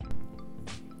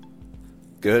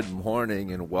Good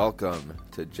morning and welcome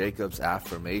to Jacob's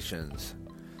Affirmations.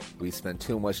 We spend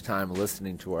too much time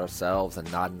listening to ourselves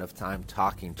and not enough time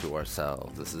talking to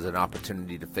ourselves. This is an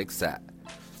opportunity to fix that.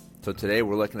 So today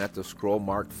we're looking at the scroll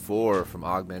marked 4 from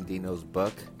Og Mandino's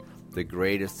book, The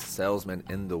Greatest Salesman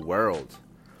in the World.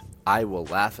 I will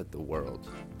laugh at the world.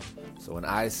 So when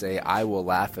I say I will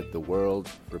laugh at the world,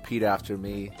 repeat after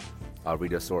me. I'll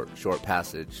read a short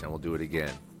passage and we'll do it again.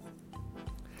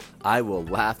 I will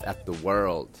laugh at the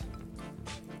world.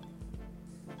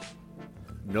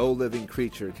 No living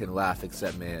creature can laugh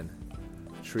except man.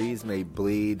 Trees may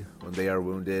bleed when they are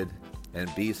wounded,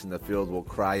 and beasts in the field will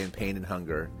cry in pain and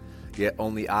hunger. Yet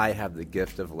only I have the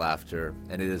gift of laughter,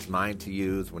 and it is mine to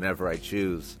use whenever I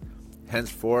choose.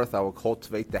 Henceforth I will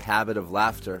cultivate the habit of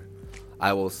laughter.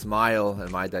 I will smile, and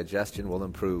my digestion will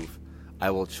improve. I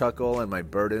will chuckle, and my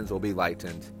burdens will be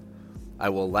lightened. I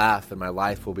will laugh, and my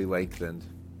life will be lengthened.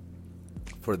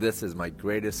 For this is my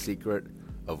greatest secret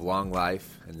of long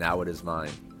life, and now it is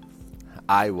mine.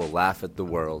 I will laugh at the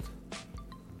world.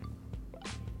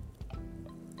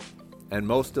 And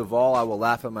most of all, I will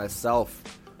laugh at myself,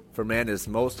 for man is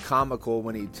most comical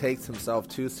when he takes himself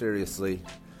too seriously.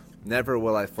 Never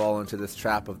will I fall into this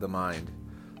trap of the mind,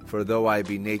 for though I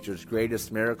be nature's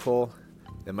greatest miracle,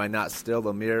 am I not still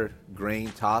a mere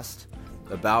grain tossed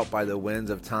about by the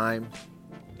winds of time?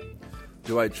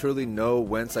 Do I truly know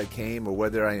whence I came or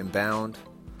whither I am bound?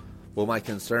 Will my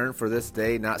concern for this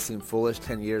day not seem foolish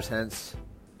 10 years hence?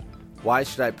 Why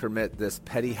should I permit this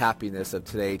petty happiness of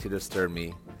today to disturb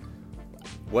me?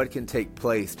 What can take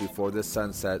place before this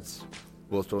sun sets,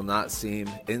 which will not seem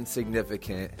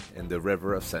insignificant in the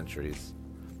river of centuries?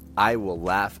 I will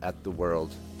laugh at the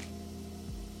world.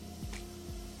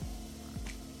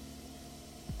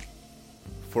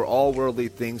 For all worldly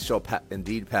things shall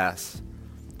indeed pass.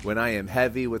 When I am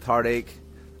heavy with heartache,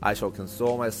 I shall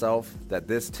console myself that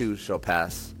this too shall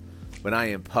pass. When I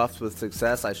am puffed with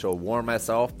success, I shall warn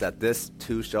myself that this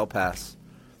too shall pass.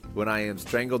 When I am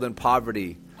strangled in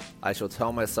poverty, I shall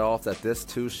tell myself that this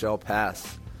too shall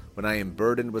pass. When I am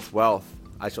burdened with wealth,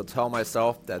 I shall tell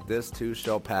myself that this too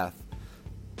shall pass.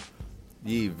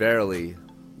 Yea, verily,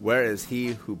 where is he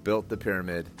who built the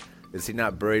pyramid? Is he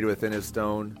not buried within his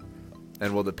stone?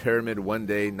 And will the pyramid one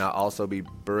day not also be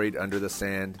buried under the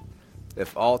sand?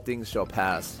 If all things shall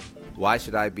pass, why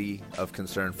should I be of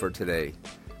concern for today?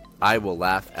 I will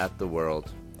laugh at the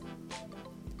world.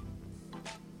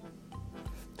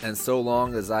 And so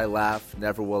long as I laugh,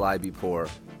 never will I be poor.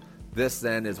 This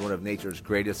then is one of nature's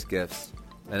greatest gifts,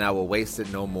 and I will waste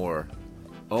it no more.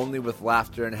 Only with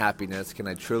laughter and happiness can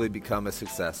I truly become a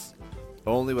success.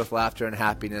 Only with laughter and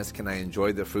happiness can I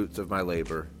enjoy the fruits of my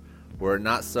labor. Were it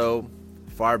not so,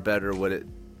 far better would it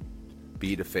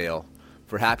be to fail.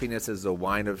 For happiness is the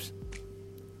wine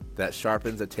that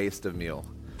sharpens the taste of meal.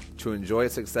 To enjoy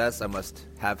success, I must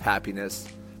have happiness,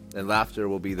 and laughter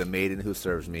will be the maiden who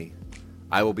serves me.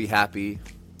 I will be happy.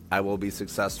 I will be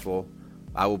successful.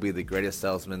 I will be the greatest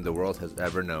salesman the world has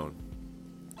ever known.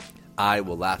 I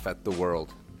will laugh at the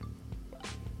world.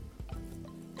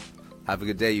 Have a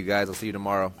good day, you guys. I'll see you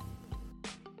tomorrow.